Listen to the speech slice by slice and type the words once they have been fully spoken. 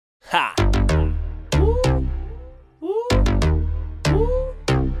Ha!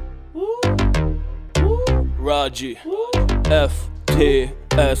 Rajie, FTSU.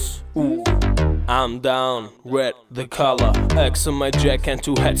 I'm down, red the color. X on my jack and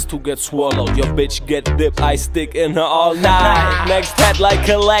 2 heads to get swallowed. Your bitch get dipped, I stick in her all night. Next head like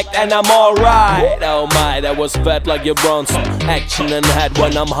collect and I'm alright. Oh my, that was fat like your Bronson. Action and head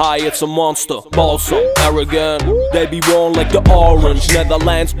when I'm high, it's a monster. Balsam, arrogant, they be worn like the orange.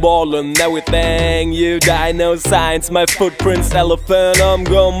 Netherlands ballin', everything you die, no signs. My footprints elephant, I'm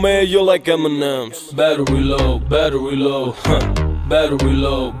gon' make you like M&M's. Battery low, huh. Battery low, huh. Battery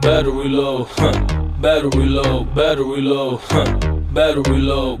low, huh. Battery low, huh.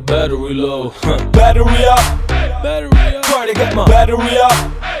 Battery up, try to get my battery up,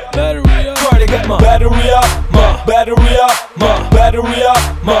 try to get my battery up, battery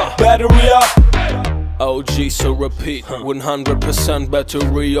up, battery up. OG, so repeat, 100%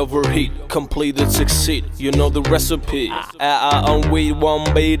 battery overheat, completed succeed, you know the recipe. On weed,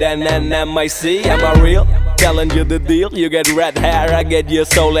 1 beat and NMIC, am I real? Telling you the deal, you get red hair, I get your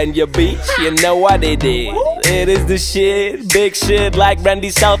soul and your beach, you know what it is. It is the shit, big shit like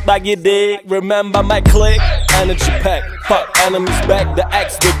Brandy South back you dig. Remember my click, energy pack, fuck enemies back. The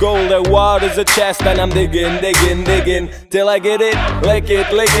X, the goal, the word is a chest. And I'm digging, till I get it. Lick it,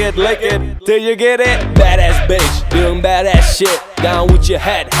 till you get it. Badass bitch, doing badass shit. Down with your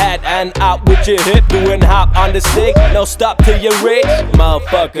head and up with your hip. Doing hop on the stick, no stop till you're rich.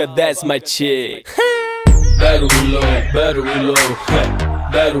 Motherfucker, that's my chick. Battery low, huh. Battery low, huh.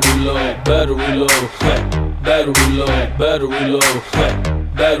 Battery low, huh. Battery low,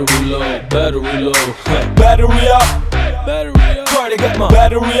 huh. Battery up, try to get my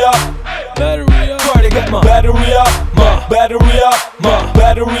battery up, try to get my battery up, battery up,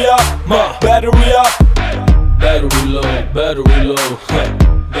 battery up, battery up. Battery low, huh. Battery low, huh.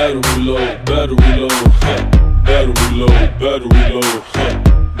 Battery low, huh. Battery low, huh.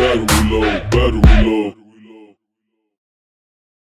 Battery low.